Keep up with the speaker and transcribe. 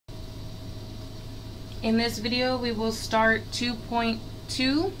In this video, we will start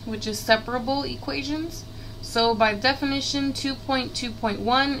 2.2, which is separable equations. So by definition,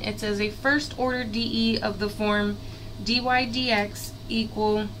 2.2.1, it says a first order dE of the form dy dx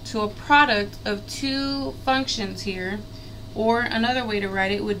equal to a product of two functions here, or another way to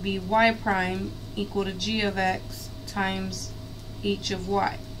write it would be y prime equal to g of x times h of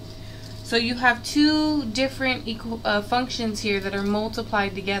y. So you have two different functions here that are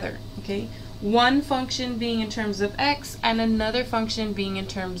multiplied together, okay? One function being in terms of x and another function being in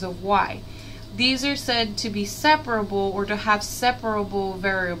terms of y. These are said to be separable or to have separable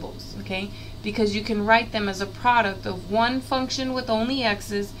variables, okay? Because you can write them as a product of one function with only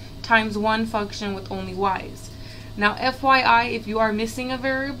x's times one function with only y's. Now FYI, if you are missing a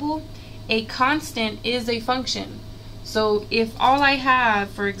variable, a constant is a function. So if all I have,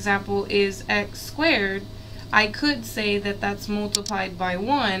 for example, is x squared, I could say that that's multiplied by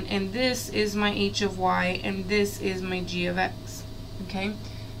 1, and this is my h of y, and this is my g of x. Okay?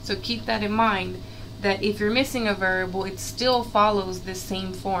 So keep that in mind, that if you're missing a variable, it still follows this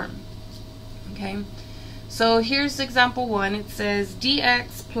same form. Okay? So here's example 1. It says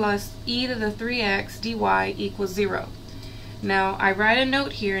dx plus e to the 3x dy equals 0. Now I write a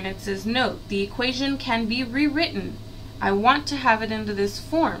note here, and it says, note, the equation can be rewritten. I want to have it into this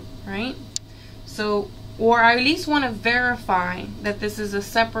form, right? So, or I at least want to verify that this is a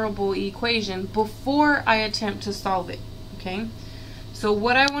separable equation before I attempt to solve it, okay? So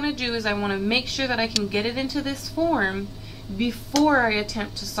what I want to do is I want to make sure that I can get it into this form before I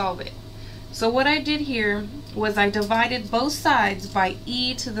attempt to solve it. So what I did here was I divided both sides by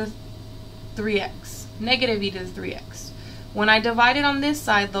e to the 3x, negative e to the 3x. When I divide it on this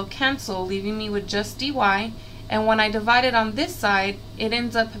side, they'll cancel, leaving me with just dy. And when I divide it on this side, it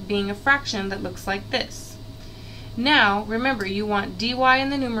ends up being a fraction that looks like this. Now, remember, you want dy in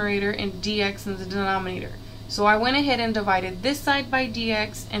the numerator and dx in the denominator. So I went ahead and divided this side by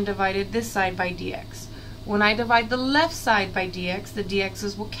dx and divided this side by dx. When I divide the left side by dx, the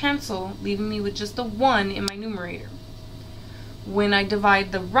dx's will cancel, leaving me with just a 1 in my numerator. When I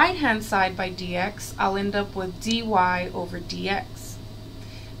divide the right-hand side by dx, I'll end up with dy over dx.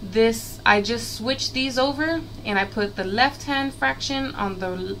 This, I just switched these over, and I put the left-hand fraction on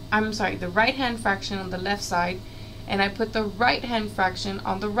the, the right-hand fraction on the left side, and I put the right-hand fraction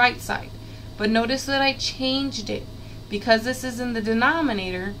on the right side. But notice that I changed it. Because this is in the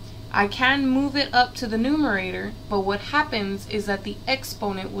denominator, I can move it up to the numerator, but what happens is that the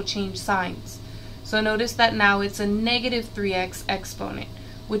exponent will change signs. So notice that now it's a negative 3x exponent,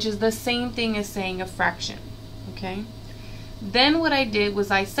 which is the same thing as saying a fraction, okay? Then what I did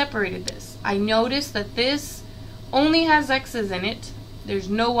was I separated this. I noticed that this only has x's in it. There's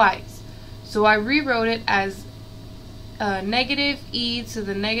no y's. So I rewrote it as negative e to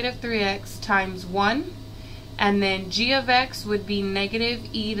the negative 3x times 1. And then g of x would be negative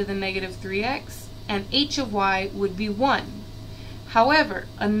e to the negative 3x. And h of y would be 1. However,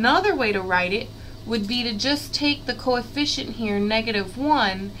 another way to write it would be to just take the coefficient here, negative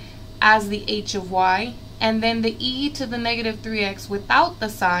 1, as the h of y. And then the e to the negative 3x without the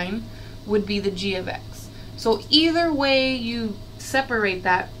sign would be the g of x. So either way you separate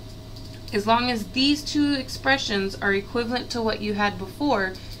that, as long as these two expressions are equivalent to what you had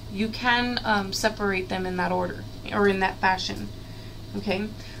before, you can separate them in that order, or in that fashion. Okay?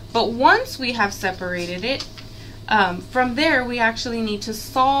 But once we have separated it, from there we actually need to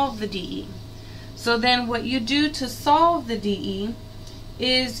solve the dE. So then what you do to solve the dE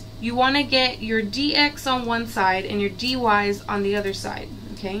is you want to get your dx on one side and your dy's on the other side.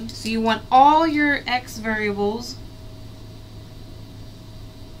 Okay, so you want all your x variables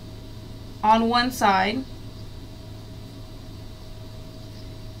on one side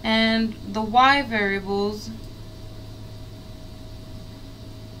and the y variables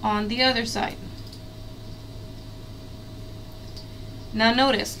on the other side. Now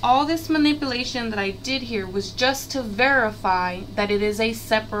notice, all this manipulation that I did here was just to verify that it is a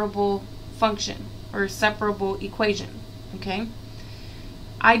separable function or separable equation, okay?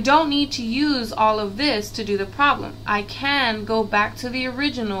 I don't need to use all of this to do the problem. I can go back to the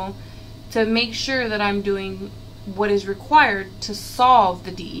original to make sure that I'm doing what is required to solve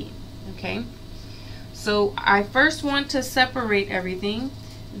the dE, okay? So I first want to separate everything,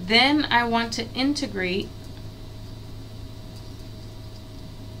 then I want to integrate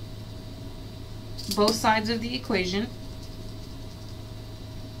both sides of the equation.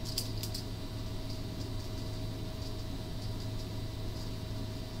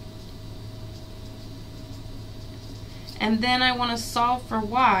 And then I want to solve for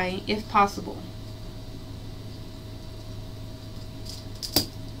y if possible.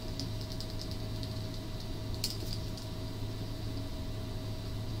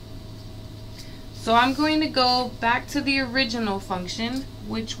 So I'm going to go back to the original function,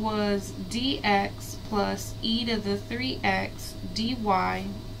 which was dx plus e to the 3x dy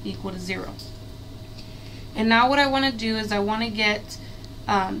equal to 0. And now what I want to do is I want to get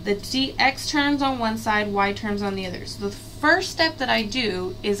the dx terms on one side, y terms on the other. So the first step that I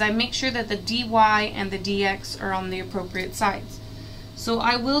do is I make sure that the dy and the dx are on the appropriate sides. So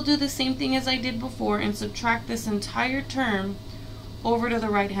I will do the same thing as I did before and subtract this entire term over to the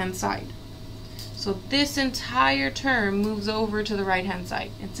right hand side. So this entire term moves over to the right hand side,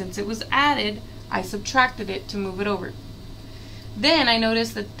 and since it was added, I subtracted it to move it over. Then I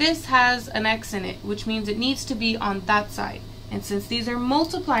notice that this has an x in it, which means it needs to be on that side. And since these are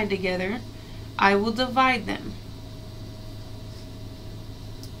multiplied together, I will divide them.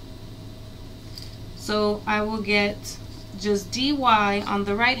 So I will get just dy on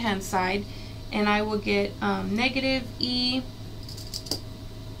the right hand side, and I will get negative e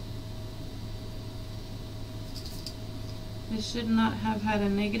This should not have had a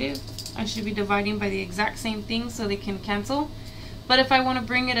negative. I should be dividing by the exact same thing so they can cancel. But if I want to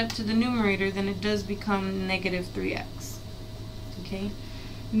bring it up to the numerator, then it does become negative 3x. Okay.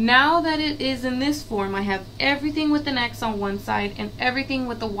 Now that it is in this form, I have everything with an x on one side and everything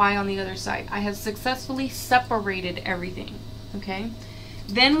with the y on the other side. I have successfully separated everything. Okay.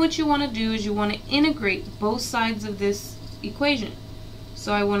 Then what you want to do is you want to integrate both sides of this equation.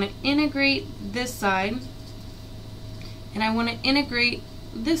 So I want to integrate this side, and I want to integrate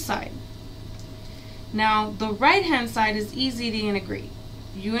this side. Now the right hand side is easy to integrate.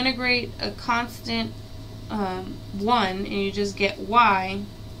 You integrate a constant 1 and you just get y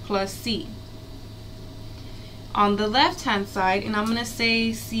plus c. On the left hand side, and I'm going to say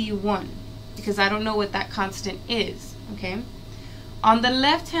c1 because I don't know what that constant is. Okay. On the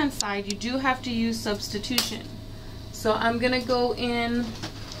left hand side, you do have to use substitution. So I'm going to go in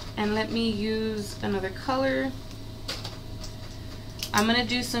and let me use another color. I'm going to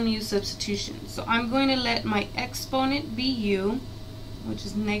do some u substitution. So I'm going to let my exponent be u, which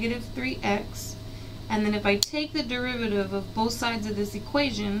is negative 3x. And then if I take the derivative of both sides of this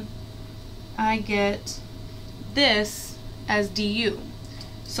equation, I get this as du.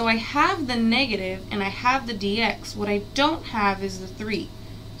 So I have the negative and I have the dx. What I don't have is the 3.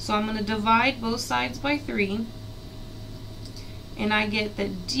 So I'm going to divide both sides by 3. And I get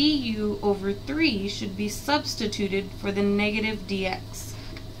that du over 3 should be substituted for the negative dx.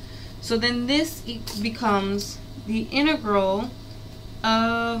 So then this becomes the integral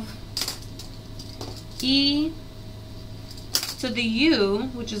of e to the u,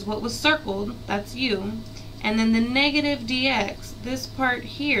 which is what was circled, that's u, and then the negative dx, this part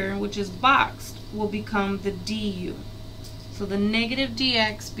here, which is boxed, will become the du. So the negative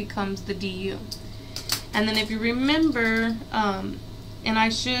dx becomes the du. And then if you remember, and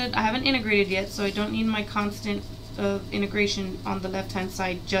I haven't integrated yet, so I don't need my constant of integration on the left hand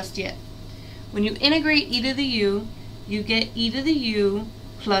side just yet. When you integrate e to the u, you get e to the u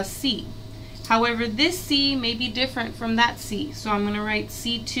plus c. However, this c may be different from that c, so I'm going to write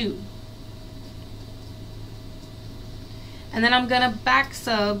c2. And then I'm going to back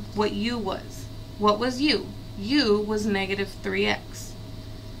sub what u was. What was u? U was negative 3x.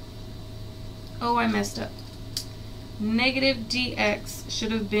 Oh, I messed up. Negative dx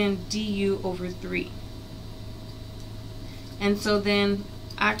should have been du over 3. And so then,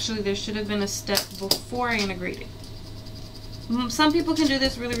 actually, there should have been a step before I integrated. Some people can do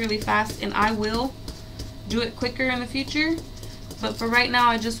this really, really fast, and I will do it quicker in the future. But for right now,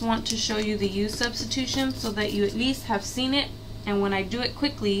 I just want to show you the u substitution so that you at least have seen it. And when I do it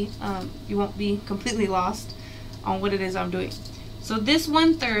quickly, you won't be completely lost on what it is I'm doing. So this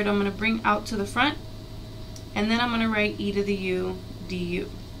 1/3 I'm going to bring out to the front, and then I'm going to write e to the u du.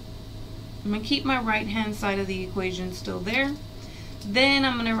 I'm going to keep my right hand side of the equation still there. Then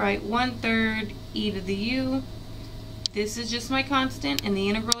I'm going to write 1/3 e to the u. This is just my constant, and the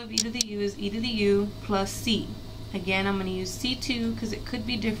integral of e to the u is e to the u plus c. Again, I'm going to use c2 because it could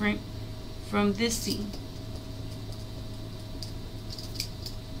be different from this c.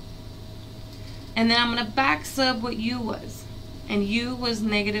 And then I'm going to back sub what u was. And u was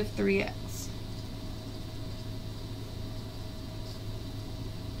negative 3x.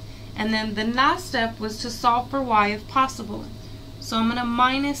 And then the last step was to solve for y if possible. So I'm going to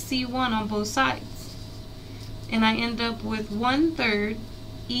minus c1 on both sides. And I end up with 1/3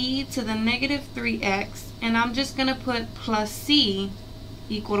 e to the negative 3x. And I'm just going to put plus c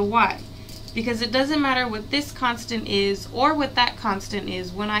equal to y. Because it doesn't matter what this constant is or what that constant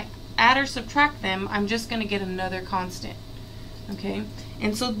is. When I add or subtract them, I'm just going to get another constant. Okay,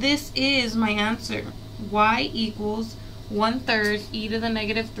 and so this is my answer. Y equals 1/3 e to the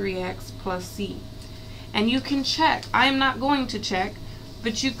negative 3x plus c. And you can check. I'm not going to check,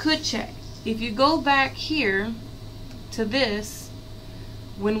 but you could check. If you go back here to this,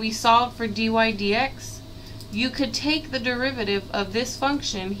 when we solved for dy dx, you could take the derivative of this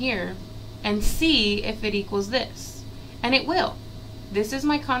function here and see if it equals this. And it will. This is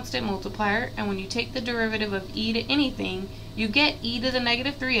my constant multiplier, and when you take the derivative of e to anything, you get e to the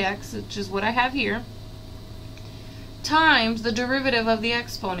negative 3x, which is what I have here, times the derivative of the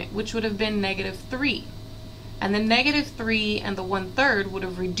exponent, which would have been negative 3. And the negative 3 and the 1/3 would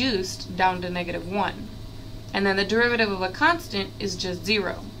have reduced down to negative 1. And then the derivative of a constant is just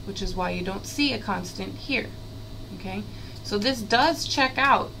 0, which is why you don't see a constant here. Okay? So this does check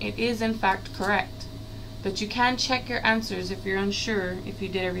out. It is in fact correct. But you can check your answers if you're unsure if you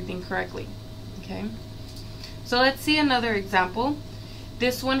did everything correctly. Okay? So let's see another example.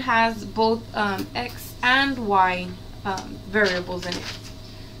 This one has both x and y variables in it.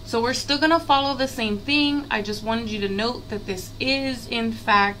 So we're still going to follow the same thing. I just wanted you to note that this is in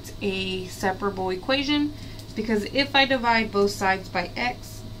fact a separable equation, because if I divide both sides by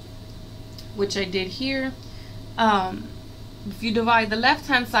x, which I did here, if you divide the left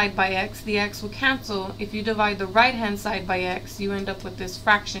hand side by x, the x will cancel. If you divide the right hand side by x, you end up with this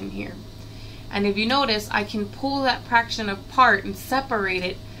fraction here. And if you notice, I can pull that fraction apart and separate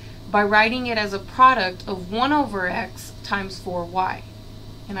it by writing it as a product of 1 over x times 4y.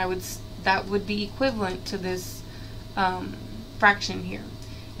 And that would be equivalent to this fraction here.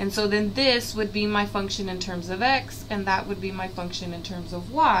 And so then this would be my function in terms of x, and that would be my function in terms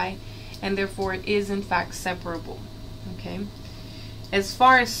of y, and therefore it is in fact separable. Okay. As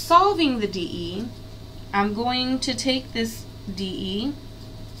far as solving the DE, I'm going to take this DE,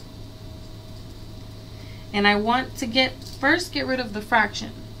 and I want to first get rid of the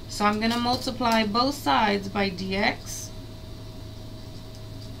fraction. So I'm going to multiply both sides by dx,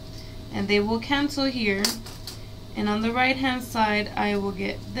 and they will cancel here, and on the right hand side I will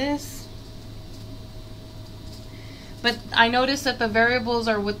get this. But I noticed that the variables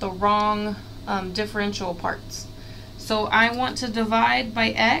are with the wrong differential parts. So I want to divide by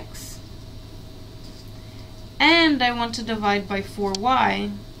x, and I want to divide by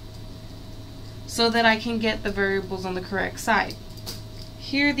 4y, so that I can get the variables on the correct side.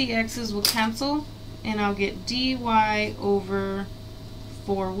 Here the x's will cancel, and I'll get dy over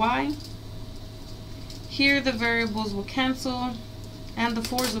 4y. Here the variables will cancel, and the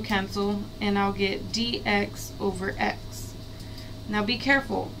 4's will cancel, and I'll get dx over x. Now be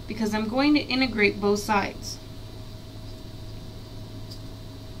careful, because I'm going to integrate both sides.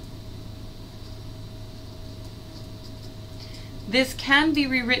 This can be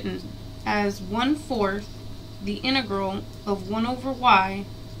rewritten as 1/4 the integral of 1 over y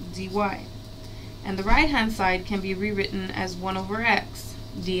dy. And the right hand side can be rewritten as 1 over x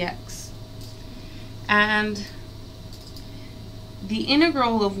dx. And the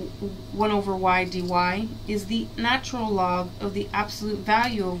integral of 1 over y dy is the natural log of the absolute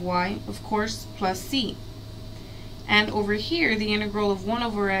value of y, of course, plus c. And over here, the integral of 1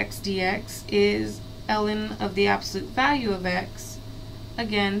 over x dx is ln of the absolute value of x,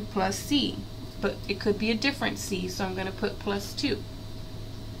 again, plus c. But it could be a different c, so I'm going to put plus 2.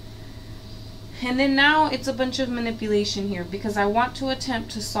 And then now it's a bunch of manipulation here, because I want to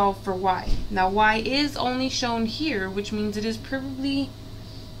attempt to solve for y. Now y is only shown here, which means it is probably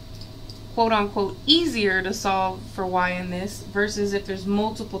quote-unquote easier to solve for y in this versus if there's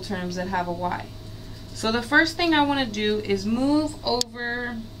multiple terms that have a y. So the first thing I want to do is move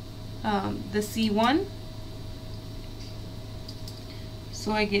over the c1.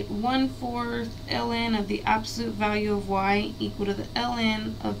 So I get 1/4 ln of the absolute value of y equal to the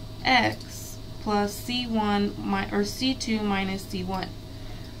ln of x plus c1 or c2 minus c1.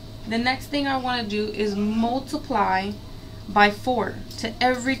 The next thing I want to do is multiply by 4 to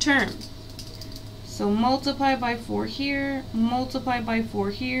every term. So multiply by 4 here, multiply by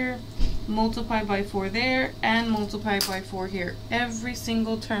 4 here, multiply by 4 there, and multiply by 4 here. Every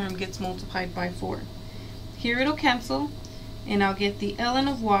single term gets multiplied by 4. Here it'll cancel, and I'll get the ln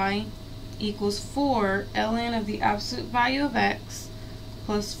of y equals 4 ln of the absolute value of x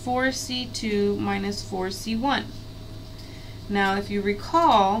plus 4c2 minus 4c1. Now if you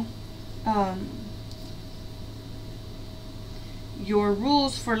recall your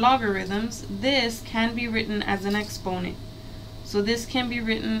rules for logarithms, this can be written as an exponent. So this can be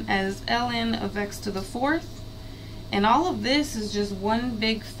written as ln of x to the 4th, and all of this is just one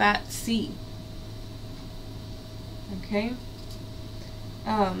big fat c. Okay?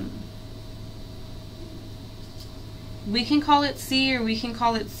 We can call it C or we can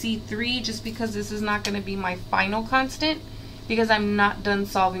call it C3 just because this is not going to be my final constant because I'm not done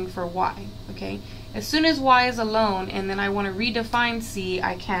solving for y, okay? As soon as y is alone and then I want to redefine C,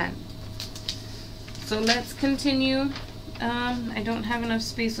 I can. So let's continue. I don't have enough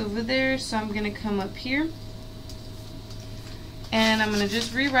space over there, so I'm going to come up here and I'm going to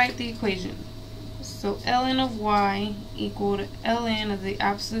just rewrite the equation. So ln of y equal to ln of the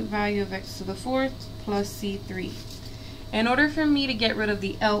absolute value of x to the fourth plus C3. In order for me to get rid of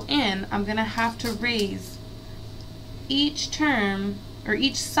the ln, I'm going to have to raise each term, or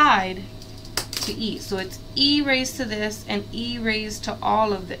each side, to e. So it's e raised to this and e raised to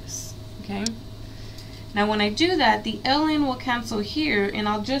all of this, okay? Now when I do that, the ln will cancel here and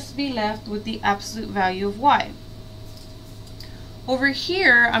I'll just be left with the absolute value of y. Over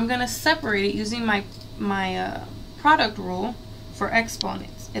here, I'm going to separate it using my product rule for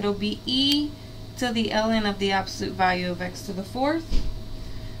exponents. It'll be e to the ln of the absolute value of x to the fourth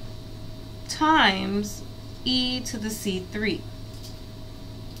times e to the C3.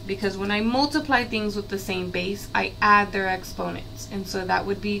 Because when I multiply things with the same base, I add their exponents. And so that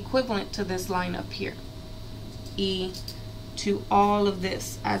would be equivalent to this line up here. E to all of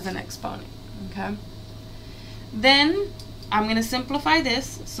this as an exponent, okay? Then I'm going to simplify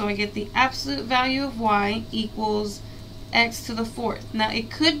this, so I get the absolute value of y equals x to the fourth. Now it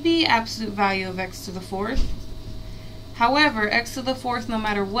could be absolute value of x to the fourth. However, x to the fourth, no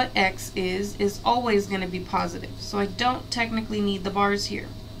matter what x is always going to be positive. So I don't technically need the bars here.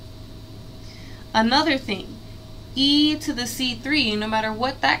 Another thing, e to the C3, no matter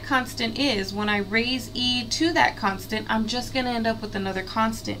what that constant is, when I raise e to that constant, I'm just going to end up with another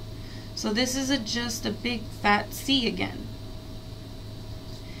constant. So this is just a big fat C again.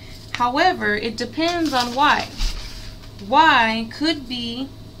 However, it depends on y. Y could be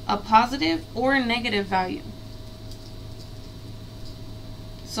a positive or a negative value.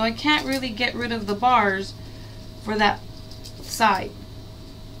 So I can't really get rid of the bars for that side.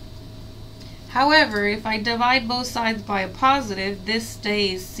 However, if I divide both sides by a positive, this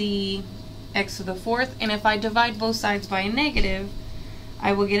stays c x to the fourth, and if I divide both sides by a negative,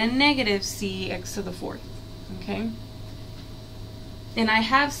 I will get a negative c x to the fourth, okay? And I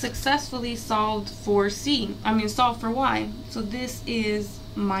have successfully solved for solved for y, so this is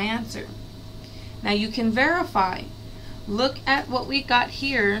my answer. Now you can verify. Look at what we got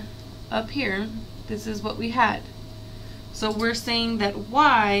here, up here. This is what we had. So we're saying that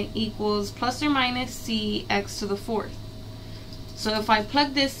y equals plus or minus c x to the fourth. So if I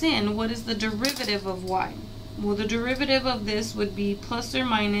plug this in, what is the derivative of y? Well, the derivative of this would be plus or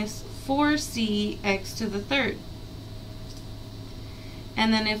minus 4c x to the third.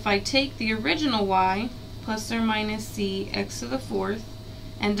 And then if I take the original y, plus or minus c x to the fourth,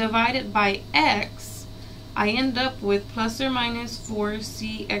 and divide it by x, I end up with plus or minus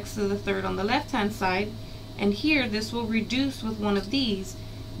 4c x to the third on the left-hand side, and here this will reduce with one of these,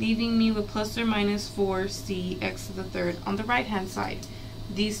 leaving me with plus or minus 4c x to the third on the right-hand side.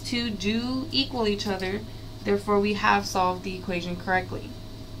 These two do equal each other, therefore we have solved the equation correctly.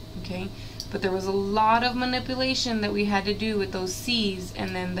 Okay? But there was a lot of manipulation that we had to do with those c's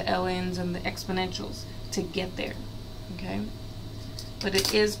and then the ln's and the exponentials to get there. Okay? But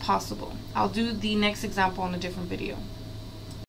it is possible. I'll do the next example on a different video.